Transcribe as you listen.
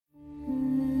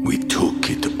We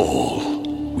took it all.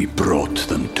 We brought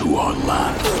them to our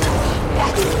land.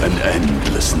 An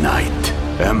endless night,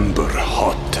 ember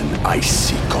hot and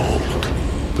icy cold.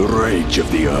 The rage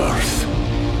of the earth.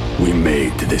 We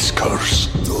made this curse.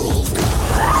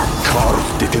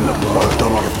 Carved it in the blood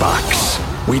on our backs.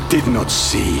 We did not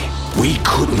see. We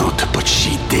could not, but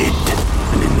she did.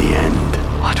 And in the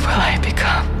end... What will I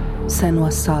become?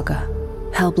 Senua's Saga.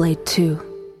 Hellblade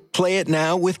 2. Play it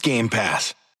now with Game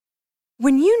Pass.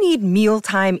 When you need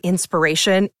mealtime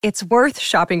inspiration, it's worth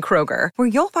shopping Kroger, where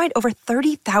you'll find over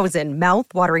 30,000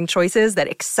 mouth-watering choices that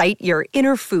excite your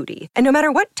inner foodie. And no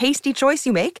matter what tasty choice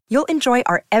you make, you'll enjoy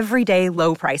our everyday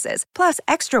low prices, plus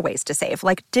extra ways to save,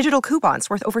 like digital coupons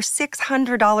worth over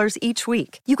 $600 each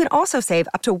week. You can also save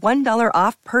up to $1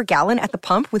 off per gallon at the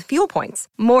pump with fuel points.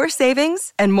 More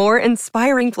savings and more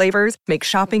inspiring flavors make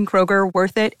shopping Kroger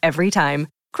worth it every time.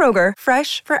 Kroger,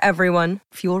 fresh for everyone.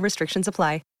 Fuel restrictions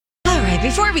apply. All right,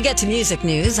 before we get to music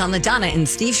news on the Donna and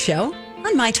Steve show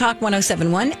on My Talk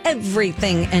 1071,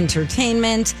 Everything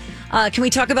Entertainment, can we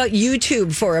talk about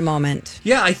YouTube for a moment?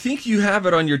 Yeah, I think you have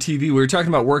it on your TV. We were talking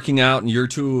about working out, and you're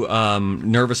too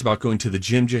nervous about going to the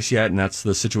gym just yet, and that's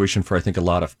the situation for, I think, a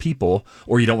lot of people.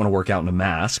 Or you don't want to work out in a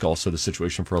mask, also the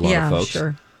situation for a lot of folks.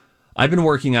 Sure. I've been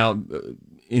working out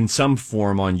in some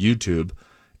form on YouTube,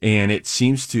 and it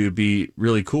seems to be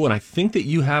really cool. And I think that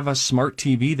you have a smart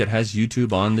TV that has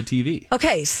YouTube on the TV.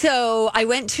 Okay, so I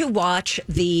went to watch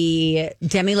the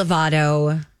Demi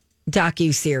Lovato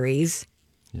docuseries,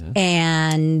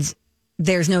 and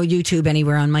there's no YouTube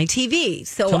anywhere on my TV.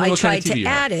 So I tried to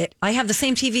add it. I have the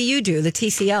same TV you do, the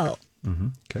TCL.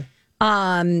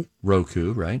 Okay.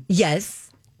 Roku, right?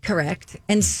 Yes, correct.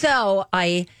 And so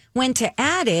I went to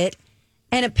add it,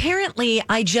 and apparently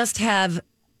I just have...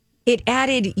 It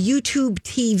added YouTube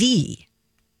TV.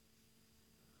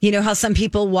 You know how some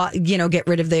people, get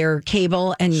rid of their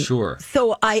cable? And sure.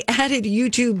 So I added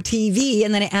YouTube TV,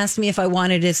 and then it asked me if I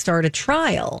wanted to start a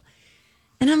trial.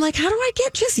 And I'm like, how do I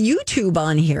get just YouTube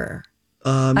on here?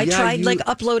 I tried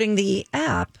uploading the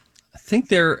app. I think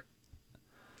that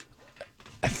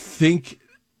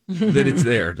it's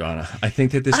there, Donna. I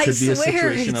think that this could be a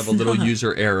situation of a little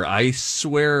user error. I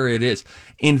swear it is.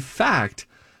 In fact...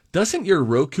 Doesn't your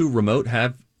Roku remote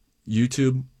have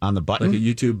YouTube on the button? Like a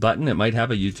YouTube button? It might have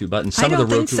a YouTube button. Some of the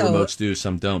Roku remotes do,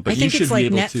 some don't. But I think you should it's like be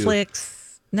able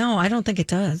Netflix. No, I don't think it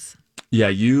does. Yeah,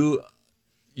 you.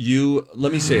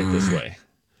 Let me say it this way: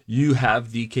 you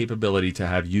have the capability to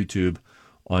have YouTube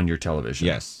on your television.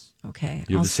 Yes. Okay.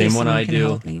 You have the same one I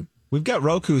do. We've got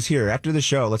Rokus here. After the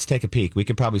show, let's take a peek. We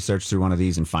could probably search through one of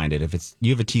these and find it.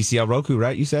 You have a TCL Roku,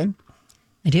 right? You said.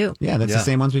 I do. Yeah, that's the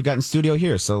same ones we've got in studio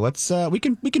here. So let's we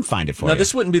can find it for you. Now,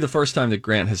 this wouldn't be the first time that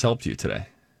Grant has helped you today.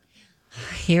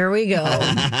 Here we go.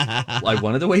 I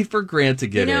wanted to wait for Grant to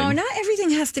get in. No, not everything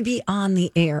has to be on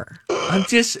the air. I'm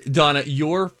just, Donna,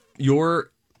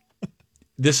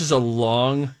 this is a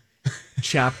long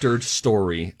chaptered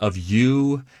story of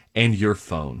you and your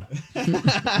phone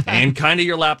and kind of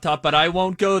your laptop, but I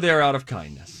won't go there out of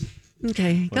kindness.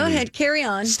 Okay, go ahead, carry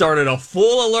on. Started a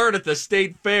full alert at the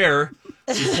state fair.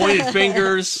 We pointed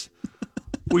fingers.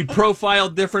 We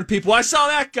profiled different people. I saw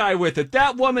that guy with it.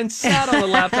 That woman sat on the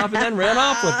laptop and then ran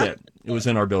off with it. It was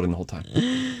in our building the whole time.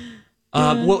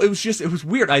 Well, it was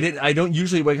weird. I don't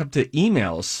usually wake up to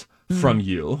emails from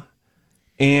you.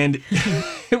 And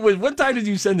it was, what time did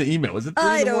you send the email? Was it 3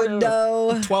 I don't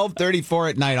know. 12:34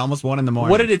 at night, almost 1 in the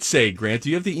morning. What did it say, Grant? Do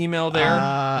you have the email there?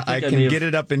 I can get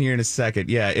it up in here in a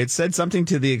second. Yeah, it said something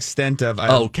to the extent of...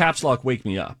 caps lock, wake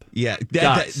me up. Yeah,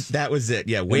 that was it.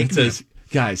 Yeah, wake me up.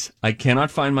 Guys, I cannot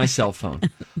find my cell phone.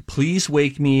 Please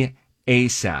wake me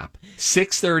ASAP.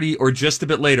 6:30 or just a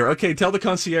bit later. Okay, tell the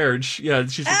concierge. Yeah,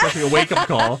 she's expecting a wake-up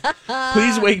call.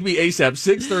 Please wake me ASAP.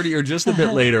 6:30 or just a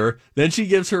bit later. Then she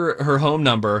gives her home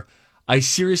number. I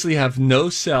seriously have no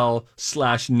cell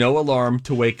 / no alarm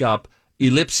to wake up.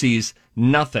 Ellipses,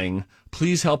 nothing.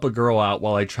 Please help a girl out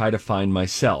while I try to find my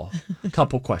cell.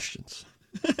 Couple questions.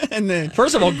 And then,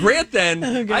 first of all, Grant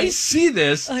I see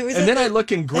this, and then I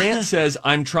look and Grant says,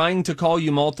 I'm trying to call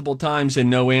you multiple times and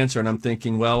no answer. And I'm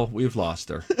thinking, well, we've lost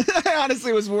her. I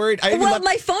honestly was worried.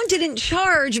 My phone didn't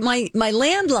charge. My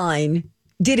landline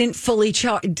didn't fully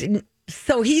charge.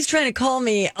 So he's trying to call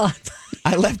me.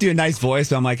 I left you a nice voice.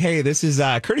 So I'm like, hey, this is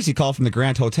a courtesy call from the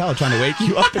Grant Hotel trying to wake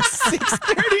you up at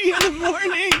 6:30 in the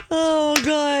morning. Oh,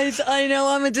 guys, I know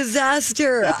I'm a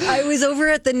disaster. I was over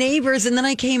at the neighbors and then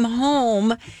I came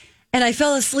home and I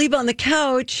fell asleep on the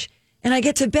couch and I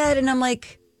get to bed and I'm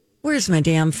like, where's my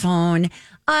damn phone?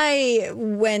 I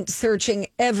went searching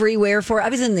everywhere for it. I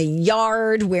was in the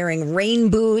yard wearing rain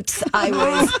boots. I'm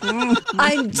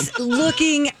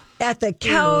looking at the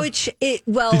couch. Did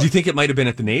you think it might have been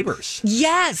at the neighbors?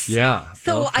 Yes. Yeah.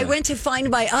 So Okay. I went to find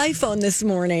my iPhone this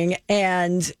morning,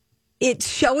 and it's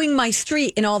showing my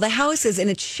street and all the houses, and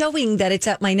it's showing that it's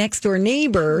at my next door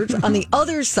neighbors on the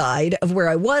other side of where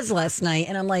I was last night.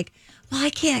 And I'm like, well, I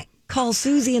can't call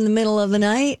Susie in the middle of the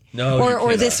night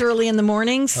or this early in the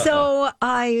morning. So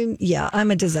I'm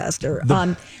a disaster.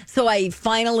 So I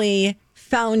finally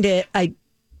found it.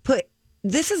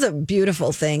 This is a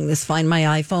beautiful thing, this Find My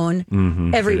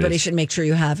iPhone. Everybody should make sure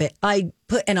you have it. I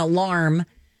put an alarm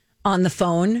on the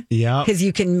phone because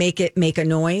you can make it make a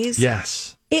noise.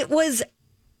 Yes. It was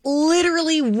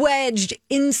literally wedged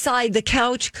inside the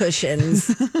couch cushions.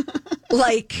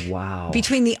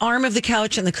 Between the arm of the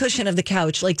couch and the cushion of the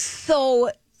couch, like so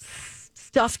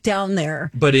stuffed down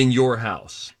there. But in your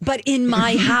house. But in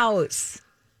my house.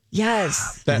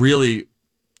 Yes. Really,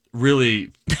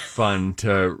 really fun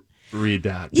to read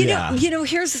that. You know,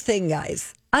 here's the thing,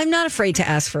 guys. I'm not afraid to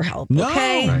ask for help. No,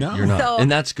 okay? no. You're not. So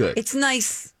and that's good. It's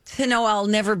nice to know I'll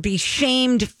never be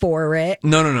shamed for it.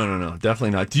 No,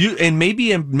 definitely not. Do you? And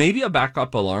maybe a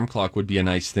backup alarm clock would be a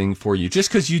nice thing for you, just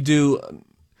because you do.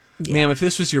 Ma'am, if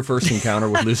this was your first encounter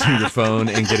with losing your phone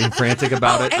and getting frantic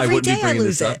about it, I every wouldn't day be bringing I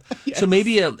this lose up. So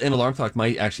maybe an alarm clock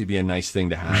might actually be a nice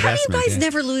thing to have. How do you guys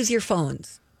never lose your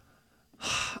phones?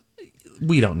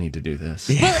 We don't need to do this.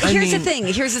 Well, here's the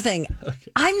thing.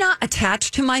 Okay. I'm not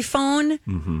attached to my phone,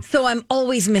 so I'm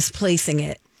always misplacing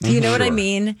it. Do you know what I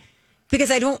mean? Because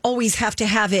I don't always have to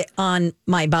have it on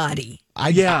my body.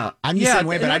 I'm the same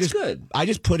way, but I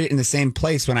just put it in the same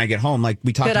place when I get home. Like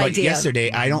we talked about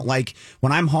yesterday, I don't like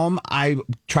when I'm home. I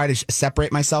try to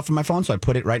separate myself from my phone, so I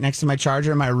put it right next to my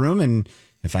charger in my room, and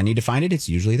if I need to find it, it's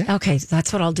usually there. Okay,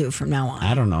 that's what I'll do from now on.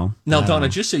 I don't know. Now, Donna,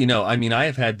 just so you know, I mean, I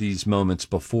have had these moments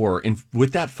before, and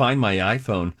with that Find My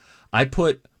iPhone, I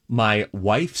put my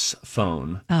wife's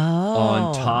phone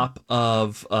on top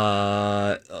of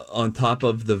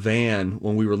the van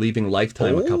when we were leaving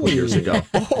Lifetime a couple of years ago.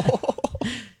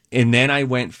 And then I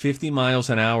went 50 miles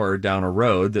an hour down a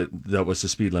road that was the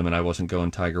speed limit. I wasn't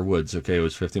going Tiger Woods. Okay, it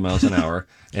was 50 miles an hour,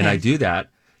 and I do that.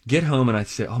 Get home and I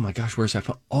say, oh my gosh, where's that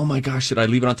phone? Oh my gosh, did I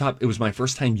leave it on top? It was my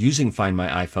first time using Find My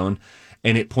iPhone,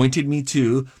 and it pointed me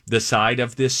to the side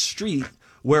of this street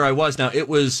where I was. Now,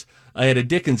 I had a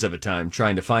Dickens of a time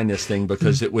trying to find this thing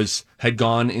because it had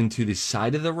gone into the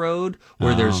side of the road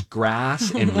where there's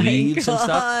grass and leaves and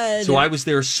stuff. So I was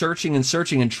there searching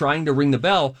and trying to ring the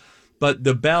bell. But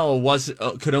the bell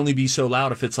could only be so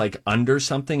loud if it's like under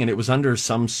something, and it was under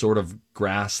some sort of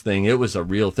grass thing. It was a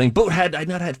real thing. But had I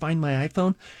not had Find My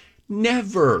iPhone,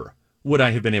 never would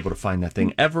I have been able to find that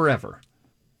thing, ever.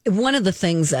 One of the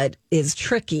things that is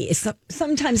tricky is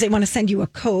sometimes they want to send you a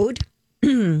code,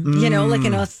 like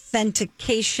an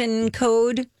authentication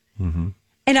code. Mm-hmm.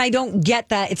 And I don't get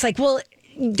that. It's like, well,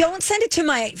 don't send it to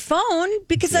my phone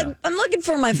because I'm looking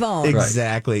for my phone.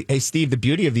 Exactly. Right. Hey, Steve, the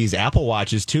beauty of these Apple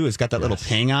Watches too, it's got that little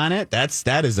ping on it. That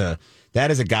is a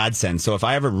godsend. So if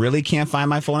I ever really can't find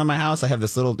my phone in my house, I have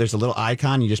there's a little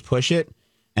icon. You just push it,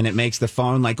 and it makes the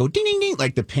phone like go ding ding ding,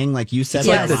 like the ping, like you said. It's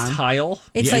like the tile.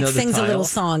 It's like sings a little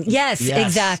song. Yes,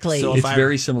 exactly. So it's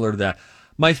very similar to that.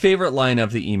 My favorite line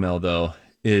of the email though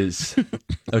is,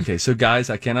 okay, so guys,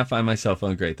 I cannot find my cell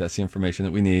phone. Great, that's the information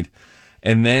that we need.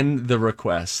 And then the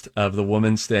request of the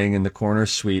woman staying in the corner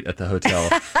suite at the hotel.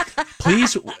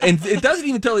 Please, and it doesn't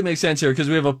even totally make sense here because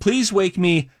we have a please wake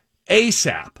me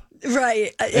ASAP.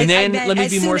 Right. And then let me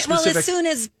be more specific. Well, as soon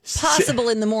as possible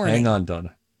in the morning. Hang on,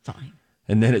 Donna. Fine.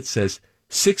 And then it says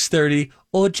 6:30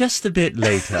 or just a bit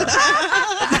later.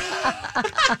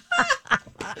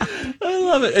 I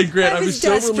love it. And Grant, I was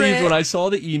so relieved when I saw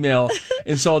the email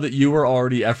and saw that you were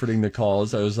already efforting the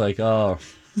calls. I was like, oh.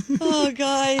 Oh,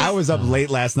 guys. I was up late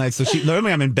last night, so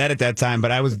normally I'm in bed at that time,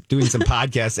 but I was doing some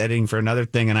podcast editing for another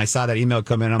thing, and I saw that email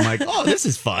come in. I'm like, oh, this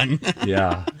is fun.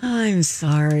 Yeah. I'm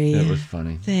sorry. It was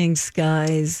funny. Thanks,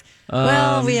 guys.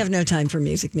 Well, we have no time for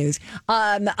music news.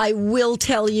 I will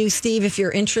tell you, Steve, if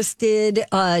you're interested,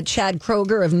 Chad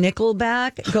Kroeger of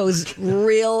Nickelback goes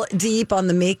real deep on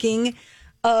the making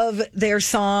of their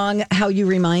song, How You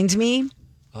Remind Me.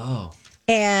 Oh.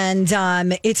 And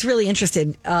it's really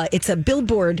interesting. It's a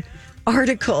Billboard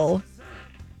article,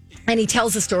 and he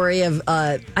tells the story of,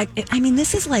 I mean,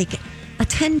 this is like a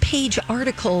 10-page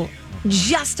article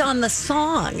just on the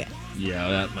song. Yeah,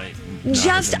 that might.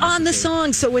 Just on the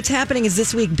song. So what's happening is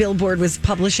this week, Billboard was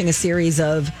publishing a series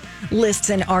of lists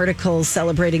and articles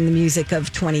celebrating the music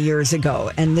of 20 years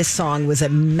ago. And this song was a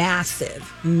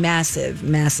massive, massive,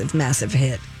 massive, massive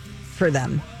hit for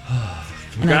them.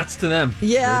 Congrats to them.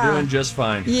 Yeah. They're doing just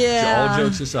fine. Yeah. All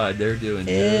jokes aside, they're doing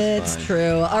just It's fine.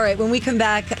 true. All right, when we come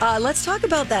back, let's talk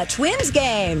about that Twins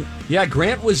game. Yeah,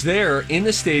 Grant was there in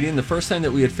the stadium the first time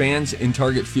that we had fans in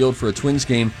Target Field for a Twins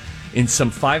game in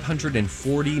some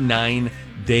 549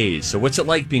 days. So what's it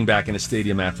like being back in a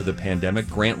stadium after the pandemic?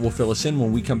 Grant will fill us in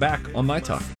when we come back on My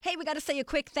Talk. Hey, we got to say a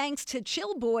quick thanks to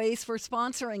Chill Boys for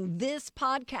sponsoring this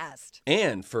podcast.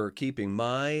 And for keeping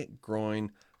my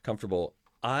groin comfortable.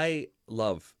 I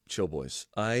love Chill Boys.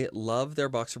 I love their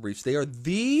boxer briefs. They are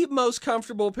the most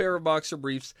comfortable pair of boxer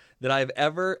briefs that I've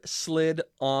ever slid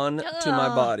on to my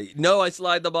body. No, I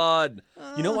slide them on.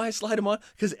 You know why I slide them on?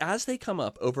 Because as they come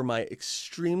up over my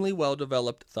extremely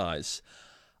well-developed thighs,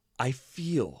 I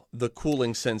feel the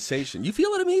cooling sensation. You feel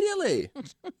it immediately.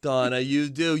 Donna, you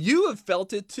do. You have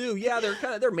felt it too. Yeah,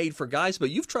 they're made for guys,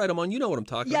 but you've tried them on. You know what I'm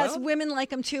talking about. Yes, women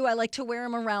like them too. I like to wear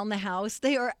them around the house.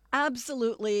 They are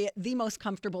absolutely the most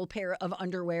comfortable pair of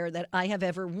underwear that I have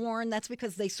ever worn. That's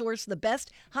because they source the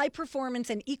best high performance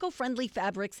and eco-friendly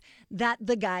fabrics that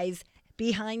the guys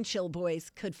behind Chill Boys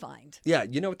could find. Yeah,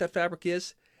 you know what that fabric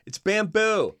is? It's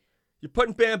bamboo. You're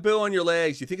putting bamboo on your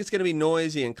legs. You think it's going to be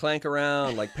noisy and clank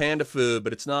around like panda food,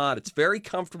 but it's not. It's very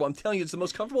comfortable. I'm telling you, it's the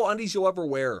most comfortable undies you'll ever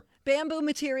wear. Bamboo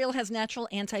material has natural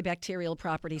antibacterial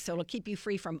properties, so it'll keep you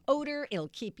free from odor. It'll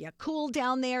keep you cool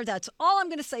down there. That's all I'm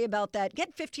going to say about that.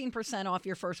 Get 15% off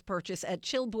your first purchase at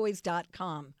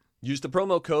chillboys.com. Use the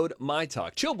promo code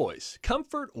MyTalk. Chill Boys,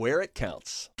 comfort where it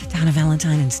counts. Donna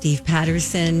Valentine and Steve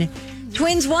Patterson.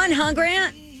 Twins won, huh,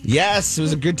 Grant? Yes, it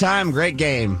was a good time. Great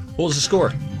game. What was the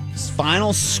score?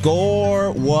 Final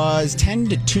score was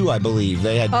 10-2, I believe.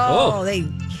 They had They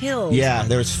killed. Yeah,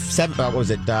 there was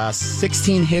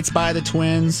 16 hits by the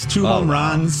Twins, 2 home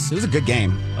runs. It was a good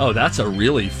game. Oh, that's a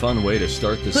really fun way to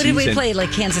start the Who season. did we play?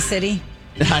 Like Kansas City?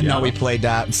 I know we played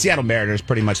Seattle Mariners,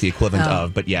 pretty much the equivalent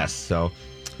of, but yes. So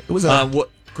it was a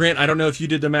Grant, I don't know if you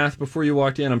did the math before you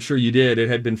walked in. I'm sure you did. It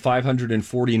had been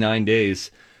 549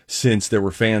 days since there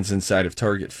were fans inside of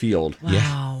Target Field.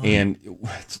 Wow. And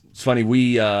it's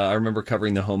funny, I remember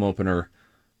covering the home opener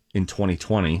in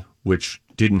 2020, which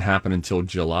didn't happen until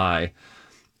July,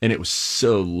 and it was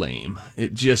so lame.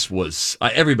 It just was,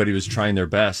 everybody was trying their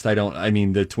best.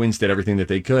 The Twins did everything that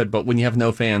they could, but when you have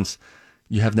no fans,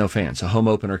 you have no fans. A home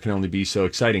opener can only be so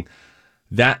exciting.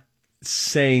 That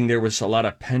saying, there was a lot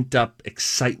of pent-up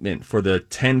excitement for the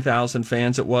 10,000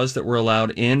 fans that were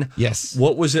allowed in. Yes.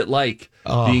 What was it like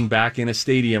being back in a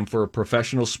stadium for a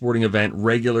professional sporting event,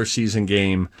 regular season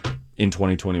game in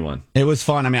 2021? It was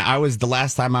fun. I mean, the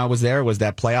last time I was there was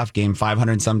that playoff game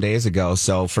 500 some days ago.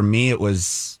 So for me, it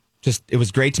was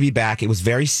great to be back. It was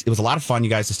a lot of fun, you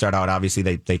guys, to start out. Obviously,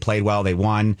 they played well. They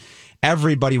won.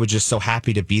 Everybody was just so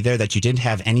happy to be there that you didn't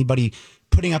have anybody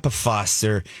putting up a fuss,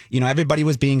 or, everybody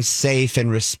was being safe and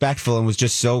respectful, and was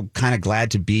just so kind of glad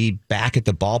to be back at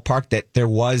the ballpark that there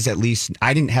was, at least,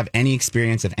 I didn't have any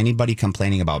experience of anybody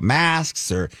complaining about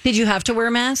masks. Or Did you have to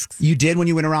wear masks? You did when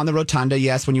you went around the rotunda.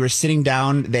 Yes. When you were sitting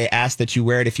down, they asked that you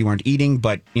wear it if you weren't eating,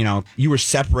 but you were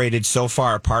separated so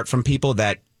far apart from people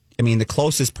that, the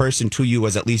closest person to you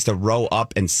was at least a row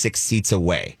up and 6 seats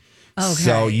away. Okay.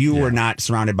 So you were not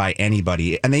surrounded by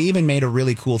anybody. And they even made a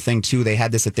really cool thing too. They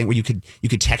had a thing where you could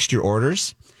text your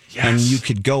orders. Yes. And you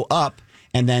could go up,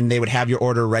 and then they would have your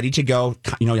order ready to go.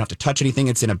 You don't have to touch anything.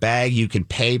 It's in a bag. You can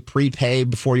prepay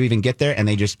before you even get there. And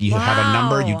you have a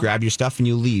number, you grab your stuff, and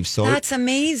you leave. So that's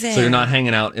amazing. So you're not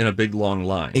hanging out in a big, long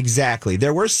line. Exactly.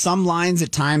 There were some lines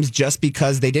at times just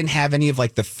because they didn't have any of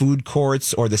the food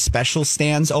courts or the special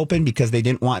stands open, because they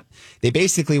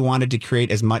basically wanted to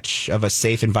create as much of a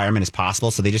safe environment as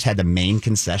possible. So they just had the main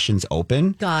concessions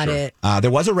open. Got it. There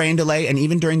was a rain delay. And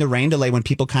even during the rain delay, when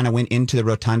people kind of went into the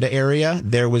rotunda area,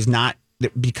 there was not,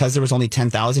 because there was only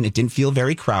 10,000, it didn't feel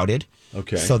very crowded.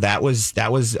 Okay. So that was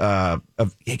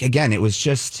again, it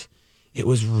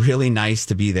was really nice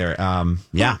to be there.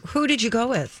 Yeah. Who did you go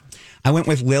with? I went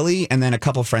with Lily and then a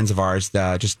couple friends of ours,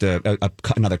 just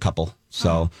another couple.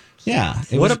 So, yeah.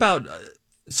 What about,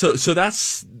 so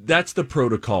that's the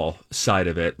protocol side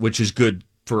of it, which is good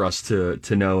for us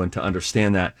to know and to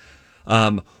understand that.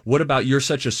 What about, you're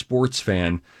such a sports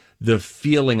fan, the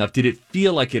feeling of, did it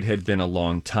feel like it had been a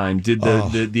long time? Did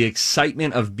the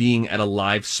excitement of being at a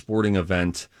live sporting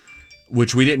event,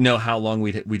 which we didn't know how long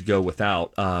we'd go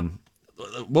without,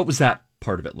 what was that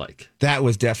part of it like? That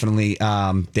was definitely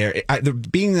there.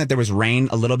 Being that there was rain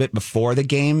a little bit before the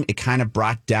game, it kind of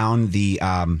brought down the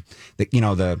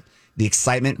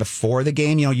excitement before the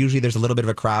game. Usually there's a little bit of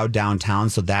a crowd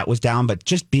downtown, so that was down. But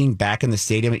just being back in the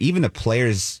stadium, even the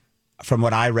players, from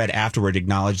what I read afterward,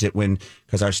 acknowledged it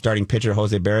because our starting pitcher,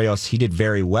 Jose Barrios, he did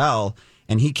very well.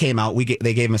 And he came out.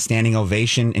 They gave him a standing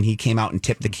ovation, and he came out and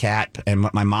tipped the cap. And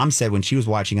what my mom said when she was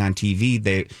watching on TV,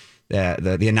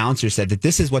 the announcer said that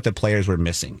this is what the players were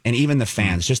missing, and even the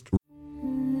fans. Just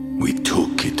We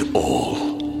took it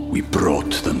all. We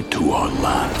brought them to our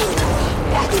land.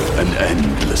 An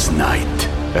endless night,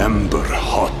 ember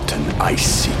hot and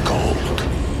icy cold.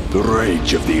 The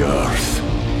rage of the earth.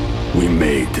 We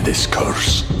made this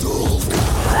curse.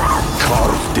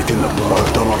 Carved it in the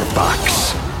blood on our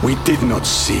backs. We did not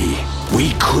see.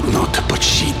 We could not, but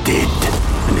she did.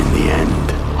 And in the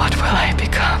end, What will I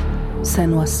become?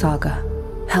 Senwa Saga.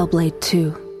 Hellblade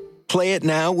 2. Play it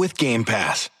now with Game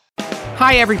Pass.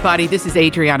 Hi, everybody. This is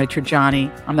Adriana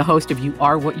Trajani. I'm the host of You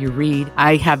Are What You Read.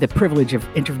 I have the privilege of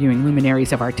interviewing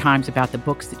luminaries of our times about the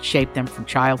books that shaped them from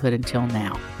childhood until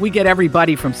now. We get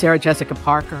everybody from Sarah Jessica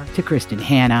Parker to Kristen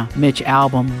Hanna, Mitch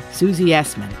Albom, Susie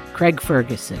Essman, Craig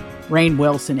Ferguson, Rainn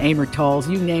Wilson, Amor Tolls,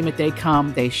 you name it, they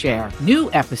come, they share.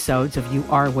 New episodes of You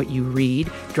Are What You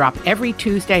Read drop every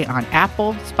Tuesday on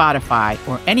Apple, Spotify,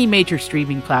 or any major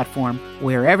streaming platform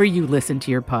wherever you listen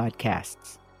to your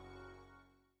podcasts.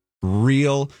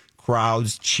 real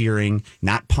crowds cheering,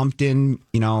 not pumped in,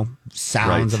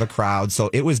 sounds of a crowd. So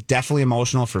it was definitely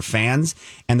emotional for fans,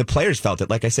 and the players felt it.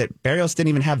 Like I said, Barrios didn't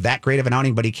even have that great of an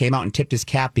outing, but he came out and tipped his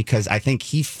cap because I think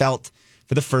he felt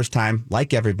for the first time,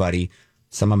 like everybody,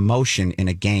 some emotion in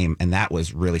a game, and that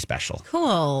was really special.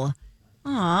 Cool.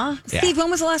 Aw. Yeah. Steve,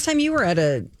 when was the last time you were at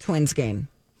a Twins game?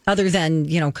 Other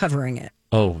than, covering it.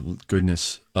 Oh,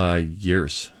 goodness.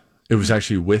 Years. It was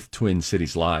actually with Twin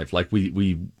Cities Live. Like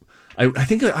I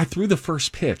think I threw the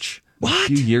first pitch a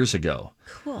few years ago.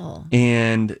 Cool.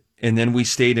 And then we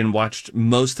stayed and watched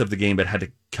most of the game, but had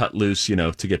to cut loose,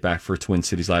 to get back for Twin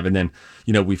Cities Live. And then,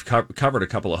 we've covered a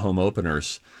couple of home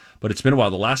openers, but it's been a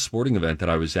while. The last sporting event that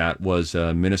I was at was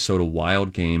a Minnesota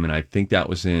Wild game, and I think that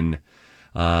was in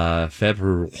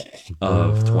February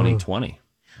of 2020.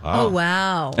 Oh,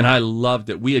 wow. And I loved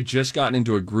it. We had just gotten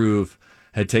into a groove,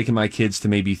 had taken my kids to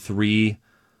maybe 3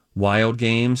 Wild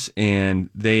games, and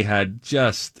they had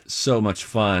just so much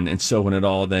fun. And so when it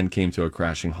all then came to a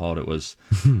crashing halt, it was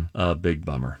a big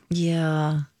bummer.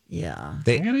 Yeah. I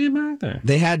gotta get back there.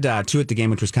 They had 2 at the game,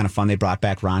 which was kind of fun. They brought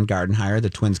back Ron Gardenhire, the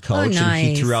Twins coach, and he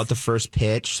nice. threw out the first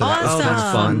pitch. So that was kind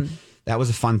of fun. That was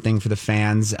a fun thing for the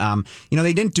fans.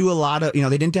 They didn't do a lot of,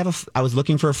 they didn't have I was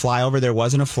looking for a flyover. There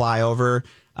wasn't a flyover.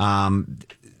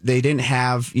 They didn't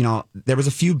have, there was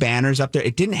a few banners up there.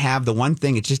 It didn't have the one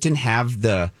thing. It just didn't have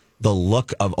the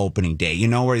look of opening day,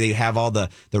 where they have all the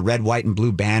red, white, and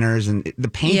blue banners, and the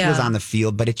paint was on the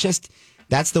field, but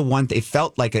that's the one. It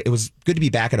felt like it was good to be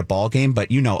back at a ball game, but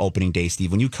opening day, Steve,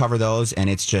 when you cover those and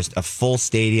it's just a full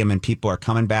stadium and people are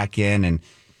coming back in and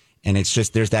it's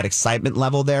just, there's that excitement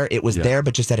level there. It was there,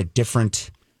 but just at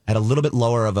a little bit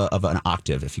lower of an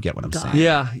octave, if you get what I'm saying.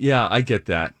 Yeah, I get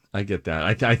that.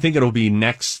 I think it'll be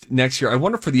next year. I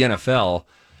wonder for the NFL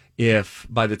if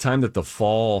by the time that the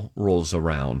fall rolls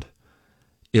around,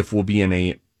 if we'll be in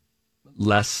a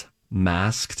less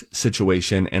masked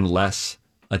situation and less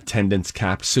attendance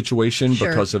cap situation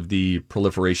because of the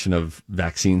proliferation of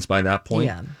vaccines by that point.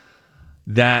 Yeah.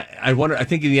 That I wonder. I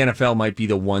think the NFL might be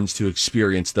the ones to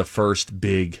experience the first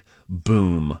big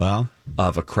boom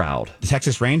of a crowd. The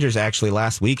Texas Rangers actually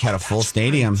last week had a full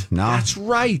stadium. Right. No, that's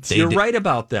right. You're right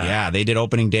about that. Yeah, they did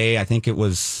opening day. I think it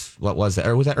was, what was that?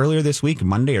 Or was that earlier this week,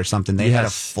 Monday or something? They had a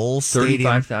full stadium.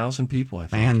 35,000 people, I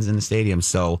think. Fans in the stadium.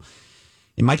 So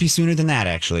it might be sooner than that,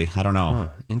 actually. I don't know.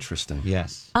 Interesting.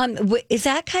 Yes. Is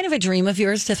that kind of a dream of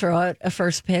yours to throw out a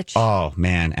first pitch? Oh,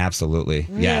 man, absolutely.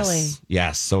 Really?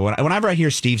 Yes. So whenever I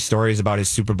hear Steve's stories about his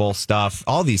Super Bowl stuff,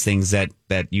 all these things that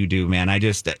you do, man,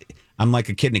 I'm like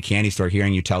a kid in a candy store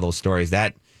hearing you tell those stories.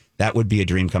 That would be a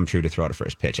dream come true to throw out a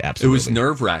first pitch. Absolutely. It was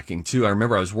nerve-wracking, too. I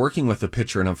remember I was working with a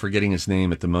pitcher, and I'm forgetting his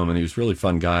name at the moment. He was a really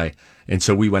fun guy. And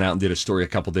so we went out and did a story a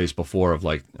couple days before of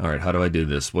like, all right, how do I do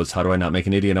this? How do I not make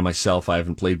an idiot of myself? I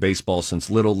haven't played baseball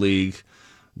since Little League.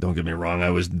 Don't get me wrong,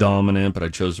 I was dominant, but I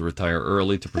chose to retire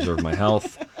early to preserve my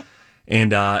health.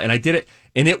 And I did it.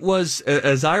 And it was,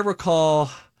 as I recall,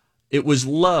 it was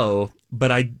low, but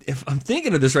if I'm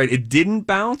thinking of this right, it didn't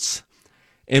bounce,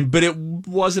 but it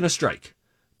wasn't a strike.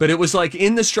 But it was like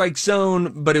in the strike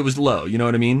zone, but it was low. You know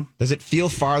what I mean? Does it feel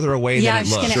farther away than it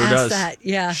looks? Yeah, I was Sure going to ask does. that.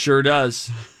 Yeah. Sure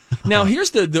does. Now, here's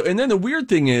and then the weird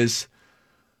thing is,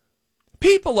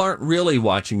 people aren't really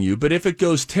watching you, but if it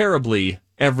goes terribly,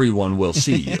 everyone will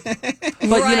see you. But,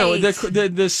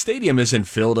 the stadium isn't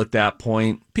filled at that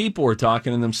point. People are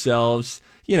talking to themselves.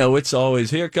 It's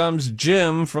always, here comes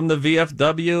Jim from the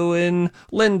VFW in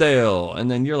Lindale.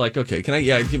 And then you're like, okay,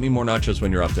 give me more nachos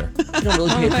when you're up there. You don't really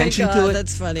pay attention to it.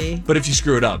 That's funny. But if you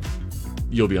screw it up,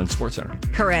 you'll be on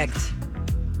SportsCenter. Correct.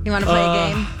 You want to play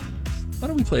a game? Why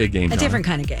don't we play a game? A Donna? different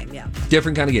kind of game, yeah.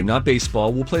 Different kind of game, not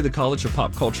baseball. We'll play the College of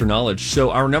Pop Culture Knowledge.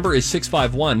 So our number is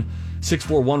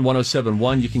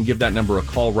 651-641-1071. You can give that number a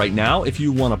call right now. If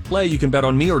you want to play, you can bet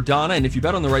on me or Donna. And if you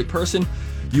bet on the right person,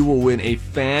 you will win a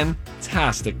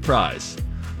fantastic prize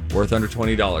worth under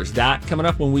 $20. That coming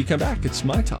up when we come back. It's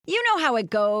My Talk. You know how it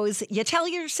goes. You tell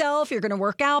yourself you're going to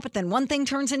work out, but then one thing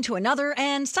turns into another,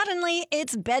 and suddenly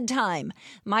it's bedtime.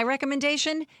 My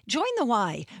recommendation, join the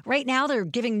Y. Right now, they're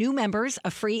giving new members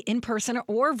a free in-person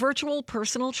or virtual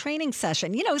personal training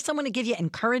session. You know, someone to give you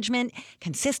encouragement,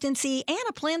 consistency, and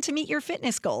a plan to meet your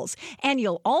fitness goals. And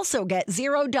you'll also get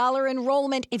 $0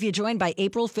 enrollment if you join by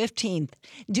April 15th.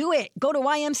 Do it. Go to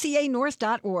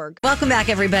ymcanorth.org. Welcome back,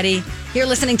 everybody. You're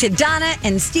listening to Donna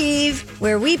and Steve,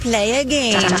 where we play a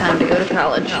game. Time to go to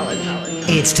college.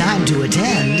 It's time to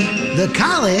attend the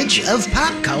College of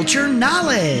Pop Culture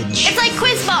Knowledge. It's like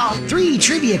quiz ball. 3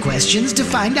 trivia questions to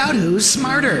find out who's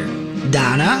smarter.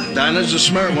 Donna? Donna's a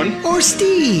smart one. Or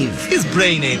Steve? His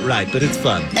brain ain't right, but it's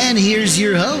fun. And here's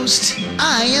your host.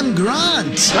 I am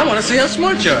Grant. I want to see how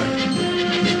smart you are.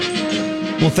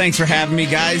 Well, thanks for having me,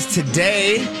 guys.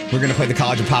 Today, we're going to play the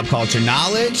College of Pop Culture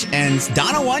Knowledge. And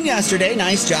Donna won yesterday.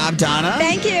 Nice job, Donna.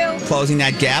 Thank you. Closing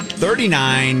that gap,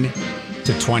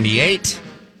 39-28.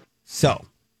 So,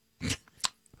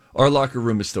 Our locker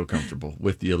room is still comfortable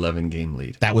with the 11-game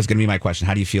lead. that was going to be my question.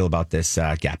 How do you feel about this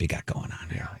gap you got going on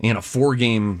here? And a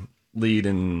 4-game lead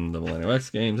in the Millennium X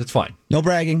Games. It's fine. No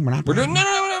bragging. We're not We're bragging. doing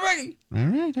no, we're not bragging.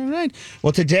 All right.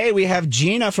 Well, today we have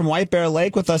Gina from White Bear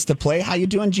Lake with us to play. How you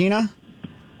doing, Gina?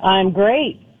 I'm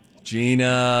great.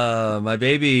 Gina, my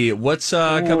baby, what's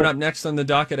coming up next on the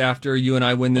docket after you and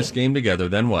I win this game together?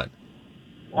 Then what?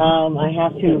 I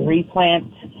have to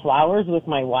replant flowers with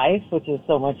my wife, which is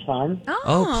so much fun.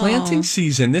 Oh, planting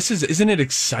season. Isn't it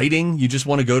exciting? You just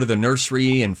want to go to the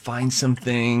nursery and find some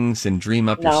things and dream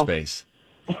up your space.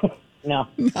 No.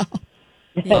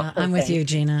 Yeah, I'm with you,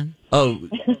 Gina. Oh,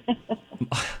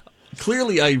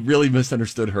 clearly I really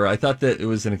misunderstood her. I thought that it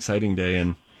was an exciting day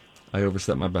and I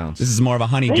overstepped my bounds. This is more of a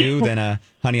honey do than a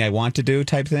honey I want to do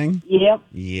type thing? Yep.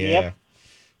 Yeah. Yep.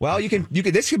 Well, you could.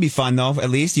 This could be fun though. At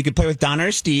least you could play with Donna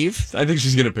or Steve. I think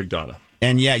she's gonna pick Donna.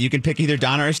 And yeah, you can pick either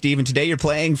Donna or Steve. And today you're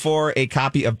playing for a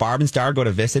copy of Barb and Star. Go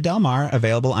to Vista Del Mar,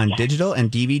 available on digital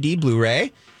and DVD,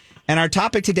 Blu-ray. And our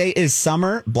topic today is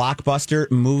summer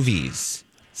blockbuster movies.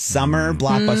 Summer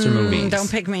blockbuster movies. Don't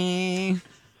pick me.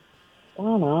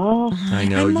 Oh no. I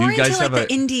know I'm more you guys into have like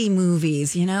the indie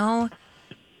movies, you know.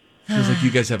 Feels like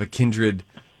you guys have a kindred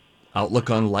outlook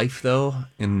on life, though.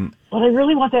 And But I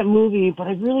really want that movie, but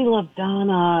I really love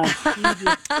Donna.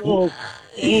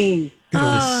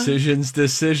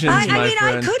 decisions, I my mean,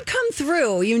 friend. I could come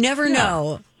through. You never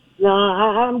know. No,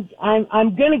 I'm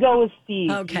gonna go with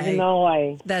Steve. Okay. Even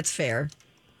though That's fair.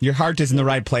 Your heart is in the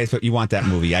right place, but you want that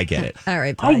movie. I get it. All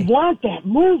right, I bye. want that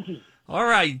movie. All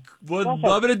right, well, I'm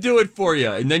going to do it for you.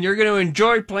 And then you're going to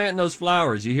enjoy planting those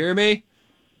flowers. You hear me?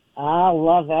 I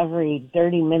love every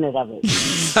dirty minute of it.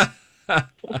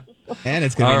 And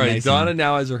it's going to All be right, nice. Donna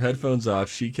now has her headphones off.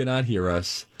 She cannot hear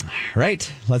us. Right.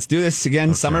 Let's do this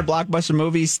again. Summer blockbuster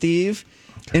movies, Steve.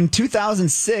 In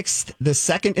 2006, the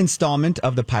second installment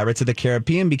of the Pirates of the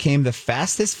Caribbean became the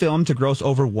fastest film to gross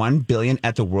over $1 billion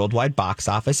at the worldwide box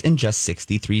office in just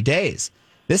 63 days.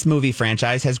 This movie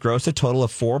franchise has grossed a total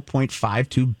of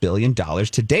 $4.52 billion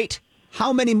to date.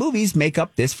 How many movies make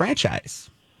up this franchise?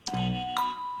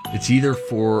 It's either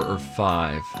 4 or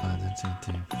 5. That's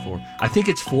 4. I think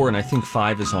it's 4, and I think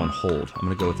 5 is on hold. I'm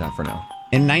going to go with that for now.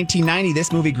 In 1990,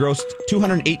 this movie grossed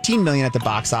 $218 million at the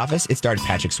box office. It starred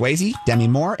Patrick Swayze, Demi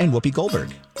Moore, and Whoopi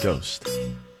Goldberg. Ghost.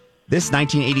 This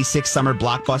 1986 summer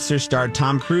blockbuster starred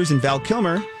Tom Cruise and Val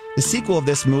Kilmer. The sequel of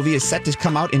this movie is set to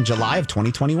come out in July of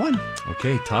 2021.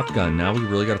 Okay, Top Gun. Now we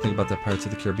really got to think about that Pirates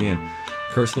of the Caribbean.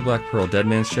 Curse of the Black Pearl, Dead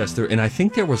Man's Chest, and I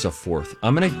think there was a 4th.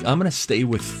 I'm gonna stay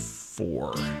with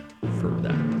 4 for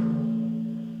that.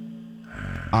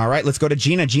 All right, let's go to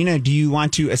Gina. Gina, do you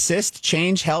want to assist,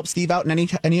 change, help Steve out in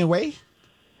any way?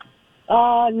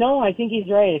 No, I think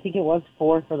he's right. I think it was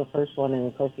 4 for the first one, and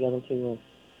of course the other 2 were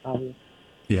obvious.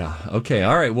 Yeah. Okay.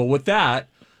 All right. Well, with that,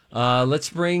 let's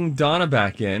bring Donna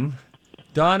back in.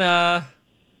 Donna,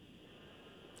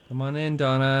 come on in,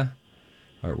 Donna.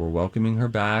 All right, we're welcoming her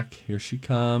back. Here she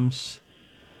comes.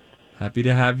 Happy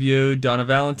to have you, Donna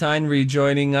Valentine,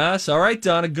 rejoining us. All right,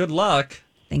 Donna. Good luck.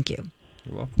 Thank you.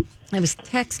 You're welcome. I was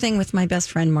texting with my best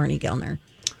friend, Marnie Gellner.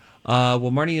 Well,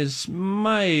 Marnie is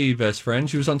my best friend.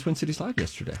 She was on Twin Cities Live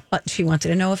yesterday. But she wanted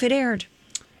to know if it aired.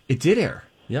 It did air.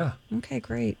 Yeah. Okay,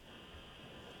 great.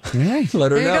 Yeah.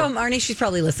 Let her There you know. go, Marnie. She's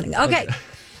probably listening. Okay.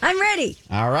 I'm ready.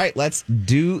 All right, let's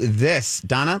do this.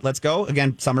 Donna, let's go.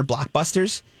 Again, summer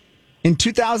blockbusters. In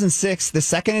 2006, the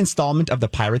second installment of the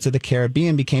Pirates of the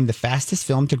Caribbean became the fastest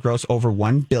film to gross over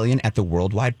 $1 billion at the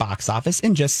worldwide box office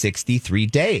in just 63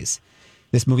 days.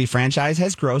 This movie franchise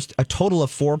has grossed a total of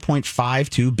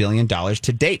 $4.52 billion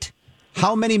to date.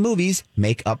 How many movies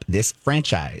make up this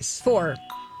franchise? 4.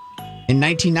 In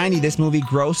 1990, this movie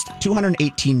grossed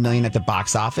 $218 million at the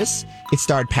box office. It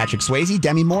starred Patrick Swayze,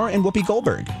 Demi Moore, and Whoopi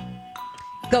Goldberg.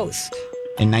 Ghost.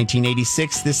 In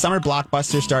 1986, this summer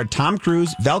blockbuster starred Tom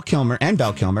Cruise, Val Kilmer, and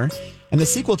the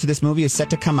sequel to this movie is set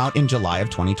to come out in July of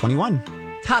 2021.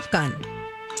 Top Gun.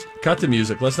 Cut the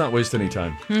music. Let's not waste any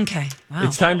time. Okay. Wow.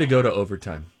 It's time to go to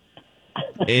overtime.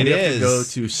 It we is. have to go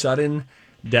to sudden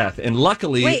death. And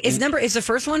luckily... Wait, is the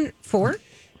first one 4?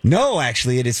 No,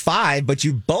 actually, it is 5, but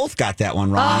you both got that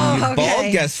one wrong. Oh, you okay.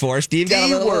 both guessed 4. Steve got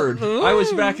a little word. I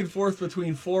was back and forth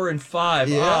between 4 and 5.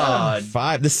 Yeah,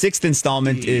 5. The 6th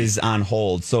installment is on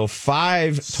hold. So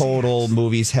 5 total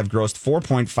movies have grossed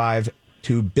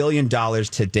 $4.52 billion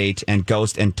to date, and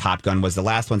Ghost and Top Gun was the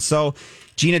last one. So,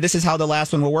 Gina, this is how the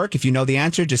last one will work. If you know the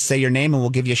answer, just say your name and we'll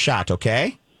give you a shot,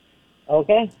 okay?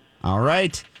 Okay. All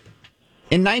right.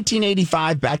 In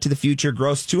 1985, Back to the Future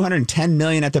grossed $210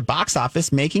 million at the box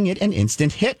office, making it an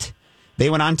instant hit. They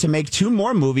went on to make 2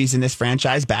 more movies in this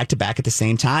franchise back-to-back at the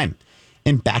same time.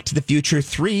 In Back to the Future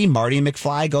 3, Marty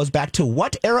McFly goes back to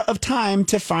what era of time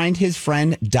to find his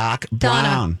friend Doc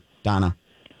Brown? Donna.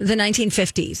 The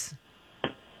 1950s.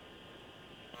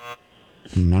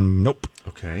 Nope.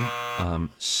 Okay.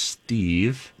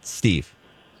 Steve.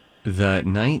 The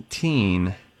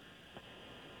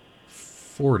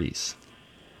 1940s.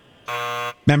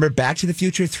 Remember Back to the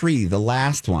Future 3, the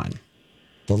last one.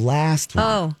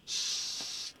 Oh.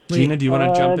 Gina, do you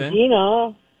want to jump in?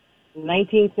 Gina,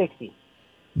 1960.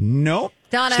 Nope.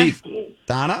 Donna. Steve.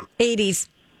 Donna. 80s.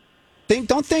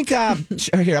 Don't think. Here,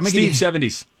 I'm gonna give you.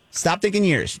 70s. Stop thinking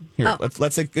years. Here,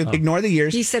 let's ignore the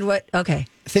years. You said what? Okay.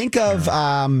 Think of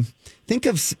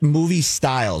movie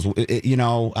styles. You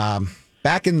know,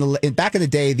 back in the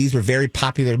day, these were very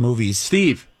popular movies.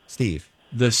 Steve.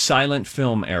 The silent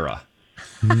film era.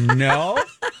 No.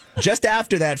 Just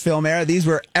after that film era, these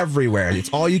were everywhere. It's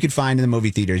all you could find in the movie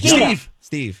theaters.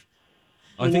 Steve.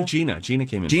 Oh, I think Gina. Gina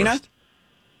came in first.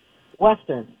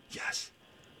 Western. Yes.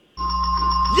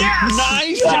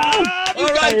 Nice job. You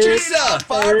got yourself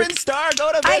Farben Star.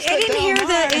 Go to I Vista didn't Del hear Mar.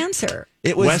 the answer.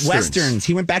 It was Westerns. Westerns.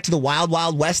 He went back to the Wild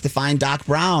Wild West to find Doc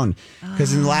Brown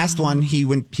because in the last one he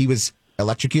was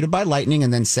electrocuted by lightning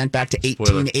and then sent back to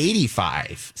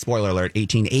 1885. Spoiler alert,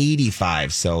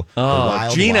 1885. So the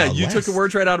Wild Gina, Wild you West. took the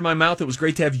words right out of my mouth. It was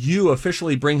great to have you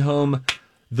officially bring home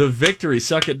the victory.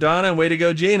 Suck it, Donna, and way to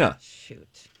go, Gina.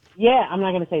 Yeah, I'm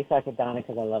not going to say suck it, Donna,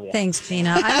 because I love you. Thanks,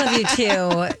 Gina. I love you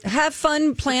too. Have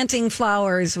fun planting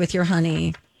flowers with your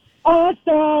honey.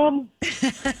 Awesome.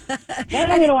 Now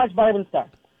I'm going to watch Barb and Star.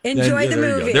 Enjoy the There you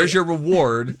go. movie. There's your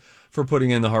reward for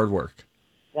putting in the hard work.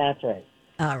 That's right.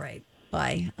 All right.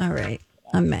 Bye. All right.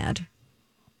 I'm mad.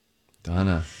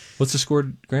 Donna, what's the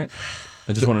score, Grant?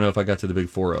 I just want to know if I got to the big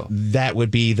 4-0. That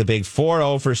would be the big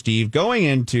 4-0 for Steve going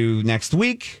into next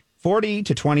week,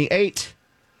 40-28.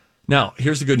 Now,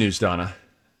 here's the good news, Donna.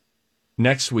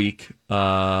 Next week,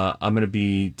 I'm going to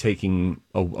be taking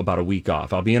about a week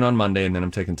off. I'll be in on Monday, and then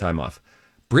I'm taking time off.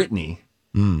 Brittany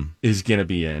is going to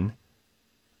be in.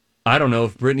 I don't know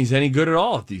if Brittany's any good at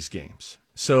all at these games.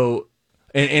 So,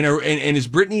 and is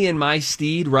Brittany in my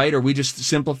steed, right? Are we just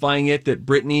simplifying it that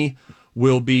Brittany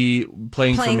will be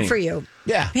playing for me? For you.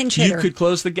 Yeah. Pinch hitter. You could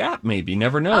close the gap, maybe.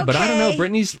 Never know. But I don't know.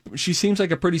 Okay. She seems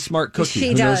like a pretty smart cookie. She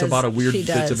Who does. knows about a weird She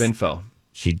bits does. of info.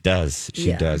 She does. She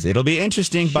Yeah. does. It'll be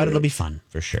interesting, but it'll be fun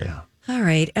for sure. Yeah. All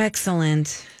right.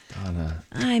 Excellent. Donna.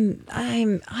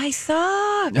 I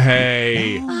suck.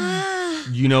 Hey,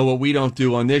 you know what we don't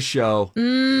do on this show?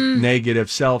 Negative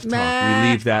self-talk. We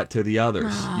leave that to the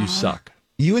others. You suck.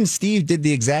 You and Steve did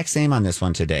the exact same on this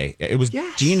one today. It was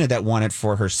Gina that won it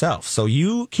for herself. So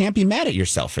you can't be mad at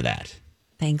yourself for that.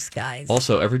 Thanks, guys.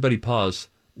 Also, everybody pause.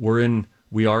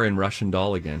 We are in Russian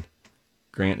doll again.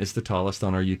 Grant is the tallest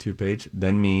on our YouTube page,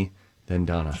 then me, then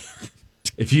Donna.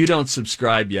 If you don't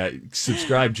subscribe yet,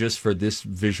 subscribe just for this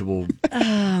visual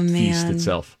feast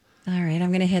itself. All right. I'm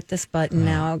going to hit this button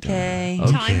now, okay?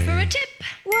 Time for a tip.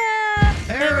 What?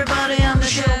 Everybody on the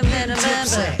show get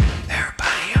tipsy.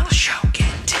 Everybody on the show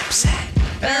get tipsy.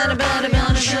 Everybody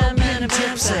on the show get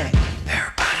tipsy.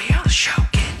 Everybody on the show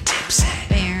get tipsy.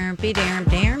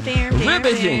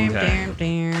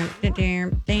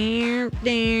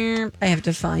 I have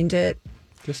to find it.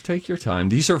 Just take your time.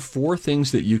 These are 4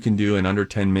 things that you can do in under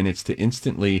 10 minutes to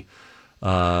instantly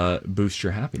boost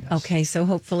your happiness. Okay, so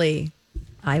hopefully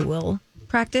I will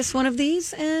practice one of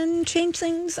these and change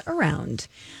things around.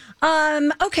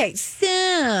 Okay,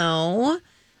 so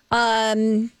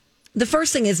the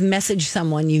first thing is message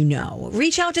someone you know.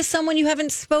 Reach out to someone you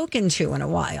haven't spoken to in a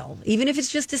while, even if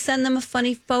it's just to send them a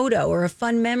funny photo or a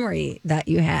fun memory that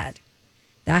you had.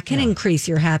 That can increase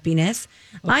your happiness.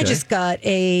 Okay. I just got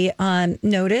a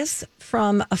notice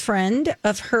from a friend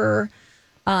of her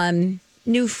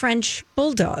new French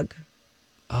bulldog.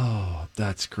 Oh,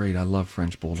 that's great. I love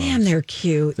French bulldogs. Damn, they're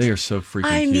cute. They are so freaking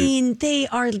cute. I mean, they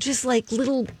are just like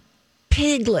little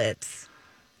piglets.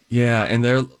 Yeah, and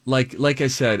they're like I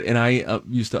said, and I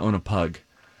used to own a pug.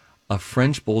 A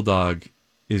French bulldog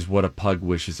is what a pug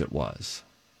wishes it was.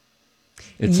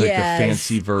 It's like the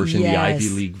fancy version, the Ivy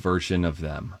League version of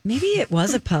them. Maybe it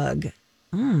was a pug.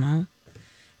 I don't know.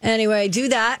 Anyway, do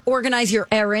that. Organize your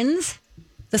errands.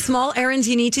 The small errands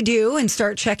you need to do and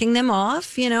start checking them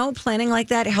off. You know, planning like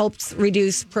that helps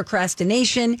reduce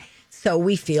procrastination so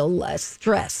we feel less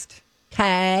stressed.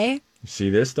 Okay? You see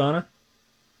this, Donna?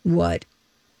 What?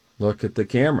 Look at the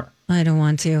camera. I don't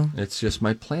want to. It's just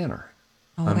my planner.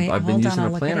 Oh, wait, I've been using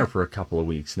a planner for a couple of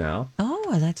weeks now.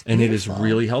 Oh, that's beautiful. And it is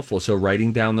really helpful. So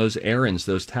writing down those errands,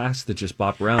 those tasks that just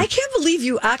bop around. I can't believe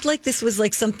you act like this was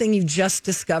like something you just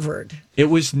discovered. It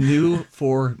was new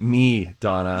for me,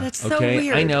 Donna. That's so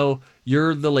weird. I know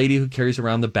you're the lady who carries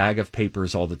around the bag of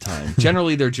papers all the time.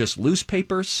 Generally, they're just loose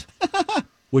papers,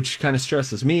 which kind of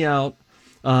stresses me out.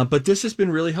 But this has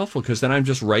been really helpful because then I'm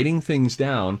just writing things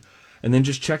down and then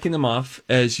just checking them off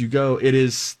as you go. It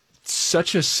is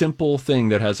such a simple thing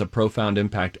that has a profound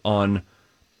impact on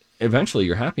eventually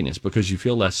your happiness because you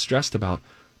feel less stressed about,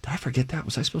 did I forget that?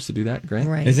 Was I supposed to do that, Grant?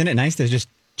 Right. Isn't it nice to just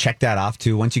check that off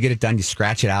too? Once you get it done, you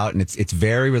scratch it out, and it's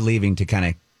very relieving to kind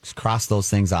of cross those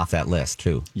things off that list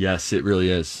too. Yes, it really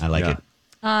is. I like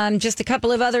it. Just a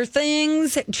couple of other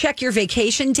things. Check your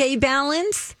vacation day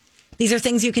balance. These are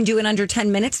things you can do in under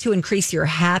 10 minutes to increase your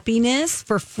happiness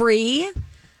for free.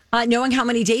 Knowing how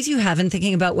many days you have and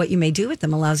thinking about what you may do with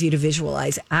them allows you to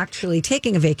visualize actually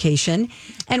taking a vacation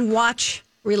and watch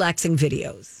relaxing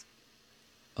videos.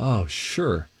 Oh,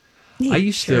 sure. Yeah, I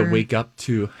used to wake up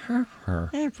to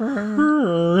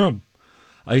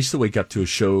I used to wake up to a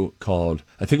show called,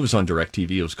 I think it was on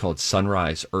DirecTV, it was called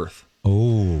Sunrise Earth.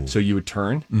 Oh. So you would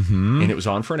turn, and it was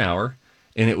on for an hour,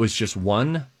 and it was just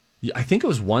one, I think it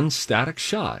was one static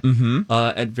shot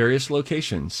at various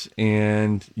locations,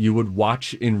 and you would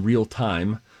watch in real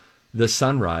time the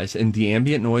sunrise and the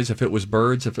ambient noise, if it was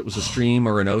birds, if it was a stream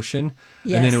or an ocean.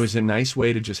 Yes. And then it was a nice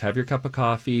way to just have your cup of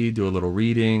coffee, do a little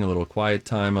reading, a little quiet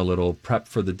time, a little prep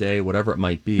for the day, whatever it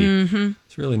might be.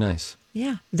 It's really nice.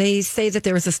 Yeah. They say that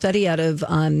there was a study out of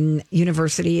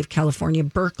University of California,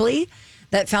 Berkeley,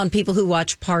 that found people who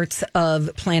watch parts of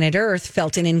planet Earth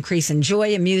felt an increase in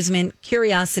joy, amusement,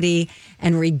 curiosity,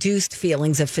 and reduced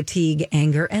feelings of fatigue,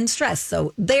 anger, and stress.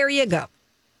 So there you go.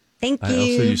 Thank you. I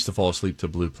also used to fall asleep to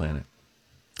Blue Planet.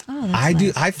 Oh, that's I nice.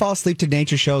 do. I fall asleep to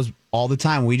nature shows all the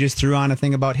time. We just threw on a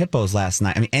thing about hippos last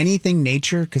night. I mean, anything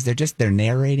nature, because they're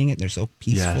narrating it. They're so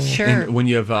peaceful. Yes. Sure. And when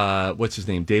you have, what's his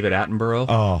name? David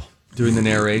Attenborough doing the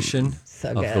narration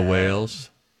of the whales.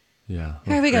 Yeah.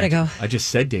 All right, we got to go. I just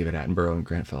said David Attenborough and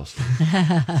Grant fell asleep.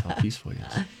 That's how peaceful he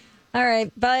is. All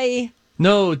right. Bye.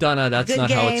 No, Donna, that's Good not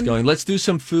how it's game. going. Let's do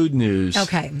some food news.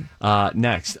 Okay.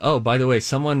 Next. Oh, by the way,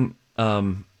 someone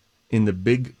in the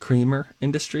big creamer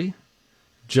industry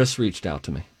just reached out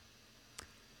to me.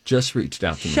 Just reached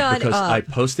out to me because up. I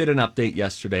posted an update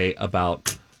yesterday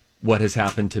about what has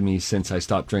happened to me since I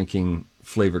stopped drinking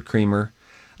flavored creamer.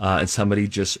 And somebody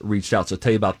just reached out. So I'll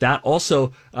tell you about that.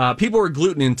 Also, people are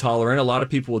gluten intolerant. A lot of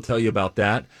people will tell you about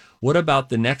that. What about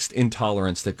the next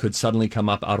intolerance that could suddenly come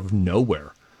up out of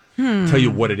nowhere? Tell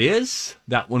you what it is.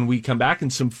 That when we come back,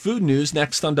 and some food news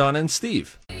next on Donna and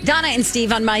Steve. Donna and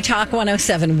Steve on My Talk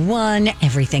 107.1,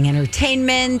 everything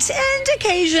entertainment, and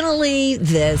occasionally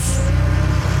this.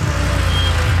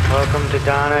 Welcome to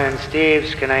Donna and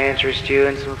Steve's. Can I interest you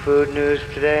in some food news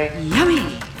today?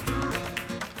 Yummy.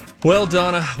 Well,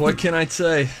 Donna, what can I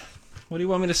say? What do you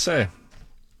want me to say?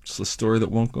 It's the story that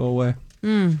won't go away.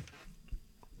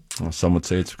 Well, some would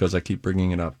say it's because I keep bringing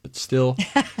it up, but still,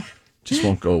 just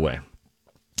won't go away.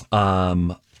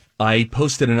 I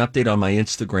posted an update on my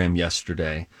Instagram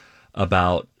yesterday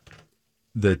about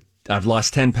I've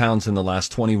lost 10 pounds in the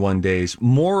last 21 days,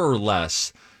 more or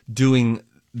less doing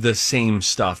the same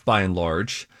stuff by and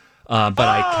large. But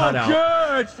I cut out.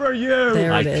 Good for you.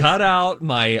 There it I is. cut out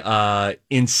my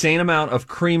insane amount of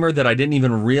creamer that I didn't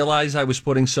even realize I was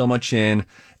putting so much in.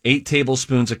 8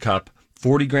 tablespoons a cup,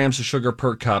 40 grams of sugar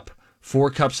per cup,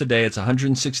 4 cups a day. It's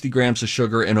 160 grams of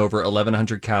sugar and over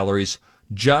 1,100 calories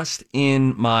just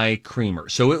in my creamer.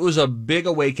 So it was a big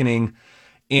awakening,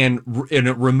 and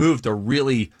it removed a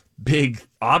really big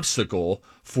obstacle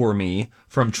for me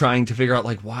from trying to figure out,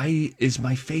 like, why is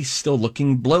my face still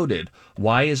looking bloated?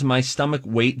 Why is my stomach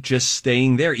weight just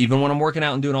staying there, even when I'm working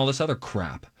out and doing all this other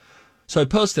crap? So I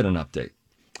posted an update.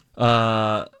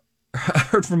 I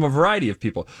heard from a variety of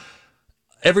people.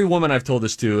 Every woman I've told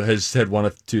this to has said one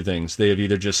of two things. They have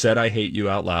either just said, I hate you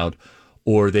out loud,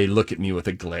 or they look at me with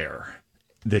a glare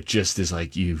that just is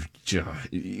like,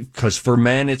 because for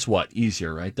men, it's what?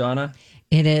 Easier, right, Donna?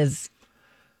 It is.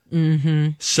 Mm-hmm.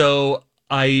 So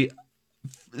I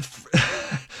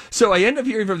end up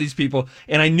hearing from these people,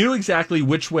 and I knew exactly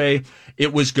which way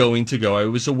it was going to go. I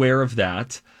was aware of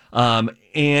that.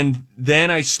 And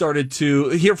then I started to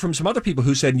hear from some other people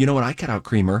who said, you know what, I cut out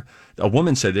creamer. A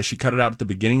woman said this. She cut it out at the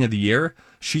beginning of the year.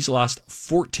 She's lost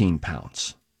 14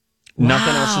 pounds. Wow.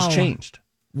 Nothing else has changed.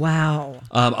 Wow.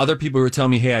 Other people were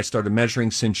telling me, hey, I started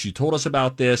measuring since you told us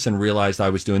about this and realized I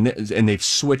was doing this. And they've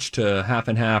switched to half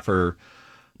and half or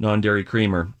non-dairy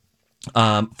creamer.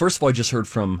 First of all, I just heard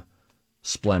from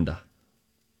Splenda.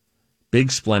 Big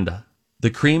Splenda. The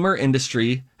creamer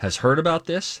industry has heard about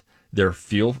this. They're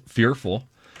fearful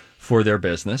for their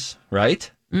business, right?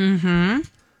 Mm-hmm.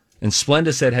 And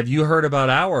Splenda said, have you heard about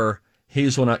our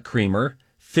hazelnut creamer?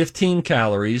 15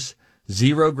 calories,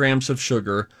 0 grams of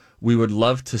sugar. We would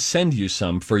love to send you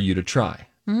some for you to try.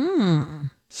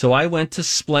 So I went to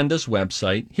Splenda's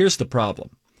website. Here's the problem.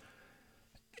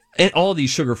 And all these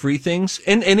sugar-free things,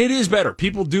 and it is better.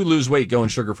 People do lose weight going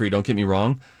sugar-free, don't get me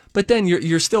wrong. But then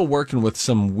you're still working with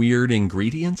some weird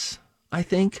ingredients, I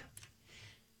think.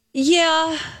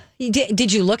 Yeah.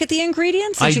 Did you look at the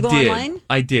ingredients? Did you go online?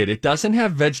 I did. It doesn't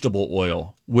have vegetable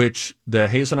oil, which the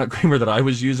hazelnut creamer that I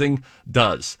was using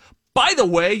does. By the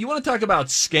way, you want to talk about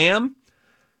scam?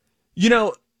 You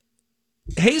know,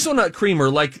 hazelnut creamer,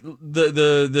 like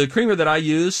the creamer that I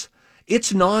use,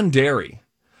 it's non-dairy.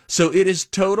 So it is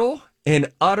total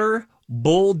and utter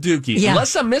bull dookie. Yeah.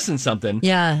 Unless I'm missing something.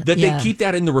 Yeah. They keep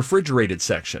that in the refrigerated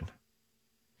section.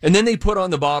 And then they put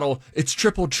on the bottle, it's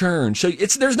triple churn. So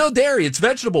there's no dairy, it's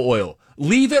vegetable oil.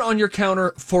 Leave it on your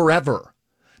counter forever.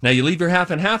 Now, you leave your half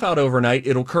and half out overnight,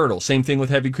 it'll curdle. Same thing with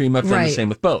heavy cream. I've done the same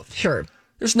with both. Sure.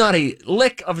 There's not a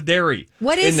lick of dairy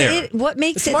in there. What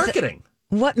makes it's marketing.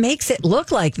 What makes it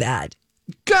look like that?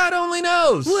 God only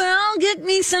knows. Well, get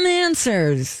me some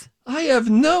answers. I have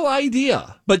no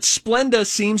idea. But Splenda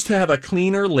seems to have a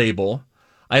cleaner label.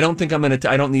 I don't think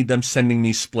I don't need them sending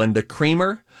me Splenda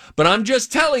creamer. But I'm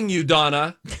just telling you,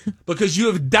 Donna, because you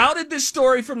have doubted this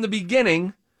story from the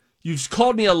beginning. You've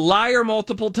called me a liar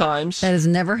multiple times. That has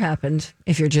never happened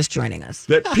if you're just joining us.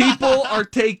 That people are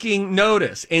taking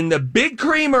notice. And the big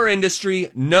creamer industry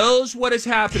knows what is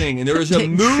happening. And there is a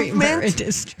movement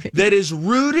that is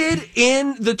rooted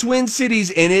in the Twin Cities,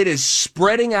 and it is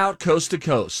spreading out coast to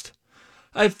coast.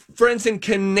 I have friends in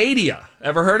Canada.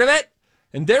 Ever heard of it?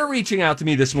 And they're reaching out to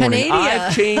me this morning. Canada.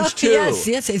 I've changed too.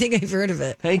 Yes, I think I've heard of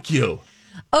it. Thank you.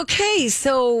 Okay,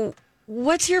 so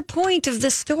what's your point of the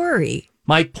story?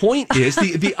 My point is,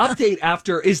 the update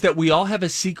after is that we all have a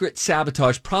secret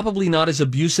sabotage, probably not as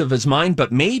abusive as mine,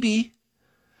 but maybe.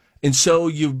 And so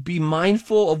you be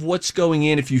mindful of what's going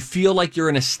in. If you feel like you're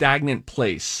in a stagnant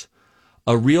place,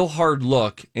 a real hard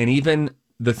look, and even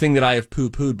the thing that I have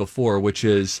poo-pooed before, which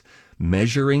is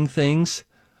measuring things,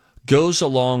 goes a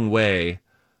long way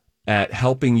at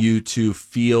helping you to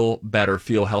feel better,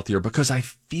 feel healthier, because I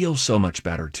feel so much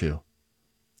better too.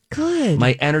 Good.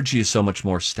 My energy is so much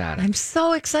more static. I'm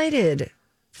so excited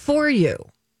for you.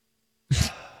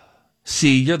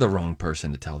 See, you're the wrong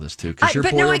person to tell this to, because you're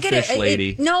poor old fish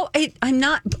lady. I'm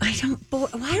not. I don't.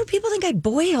 Why do people think I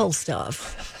boil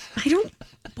stuff? I don't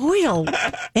boil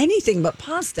anything but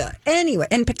pasta. Anyway,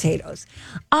 and potatoes.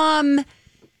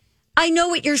 I know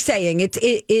what you're saying.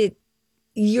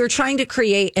 You're trying to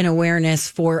create an awareness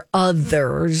for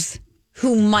others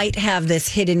who might have this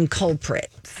hidden culprit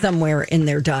somewhere in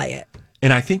their diet.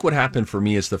 And I think what happened for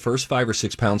me is the first 5 or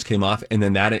 6 pounds came off, and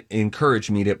then that encouraged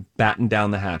me to batten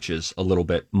down the hatches a little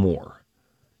bit more.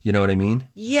 You know what I mean?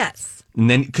 Yes. And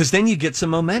then, because then you get some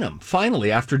momentum,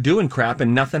 finally, after doing crap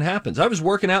and nothing happens. I was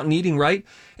working out and eating right,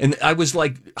 and I was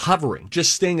like hovering,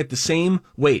 just staying at the same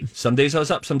weight. Some days I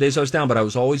was up, some days I was down, but I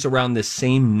was always around this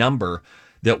same number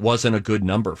that wasn't a good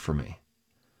number for me.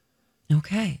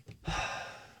 Okay.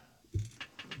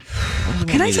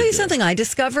 Can I tell you something I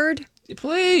discovered?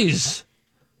 Please.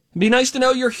 It'd be nice to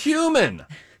know you're human.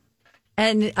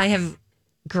 And I have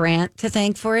Grant to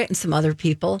thank for it and some other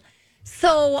people.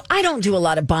 So I don't do a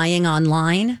lot of buying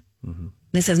online. Mm-hmm.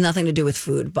 This has nothing to do with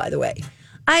food, by the way.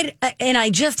 I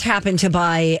just happened to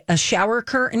buy a shower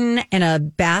curtain and a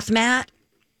bath mat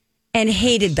and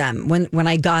hated them when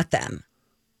I got them.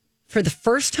 For the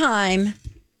first time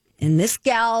in this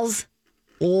gal's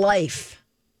life,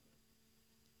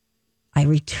 I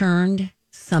returned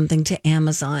something to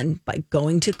Amazon by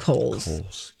going to Kohl's.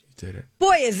 Kohl's, you did it.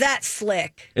 Boy, is that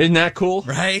slick. Isn't that cool?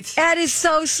 Right? That is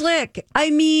so slick. I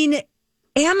mean,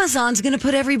 Amazon's going to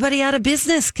put everybody out of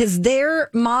business because their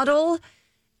model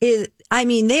is,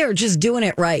 they are just doing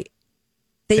it right.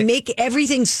 They make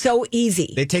everything so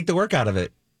easy. They take the work out of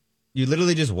it. You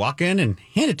literally just walk in and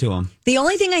hand it to them. The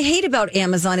only thing I hate about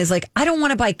Amazon is I don't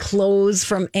want to buy clothes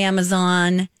from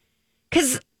Amazon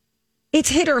because it's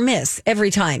hit or miss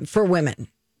every time for women,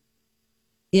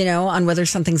 on whether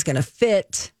something's going to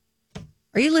fit.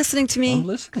 Are you listening to me? I'm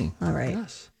listening. All right.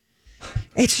 Yes.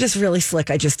 It's just really slick.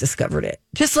 I just discovered it.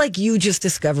 Just like you just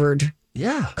discovered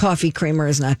coffee creamer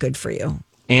is not good for you.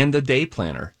 And the day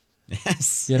planner.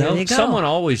 Yes. There you go. Someone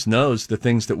always knows the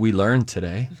things that we learned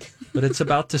today, but it's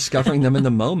about discovering them in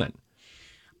the moment.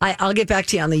 I'll get back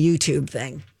to you on the YouTube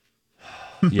thing.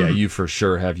 Yeah, you for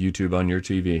sure have YouTube on your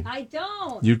TV. I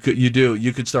don't. You do.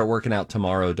 You could start working out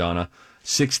tomorrow, Donna.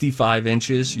 65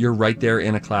 inches. You're right there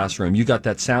in a classroom. You got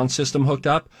that sound system hooked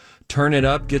up. Turn it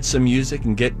up, get some music,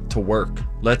 and get to work.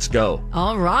 Let's go.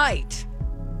 All right.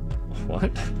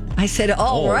 What? I said,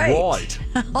 all right.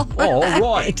 All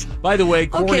right. By the way,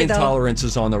 corn intolerance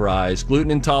is on the rise.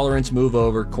 Gluten intolerance, move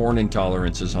over. Corn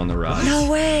intolerance is on the rise. No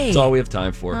way. That's all we have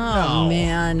time for. Oh,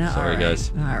 man. Sorry,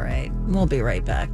 guys. All right. We'll be right back.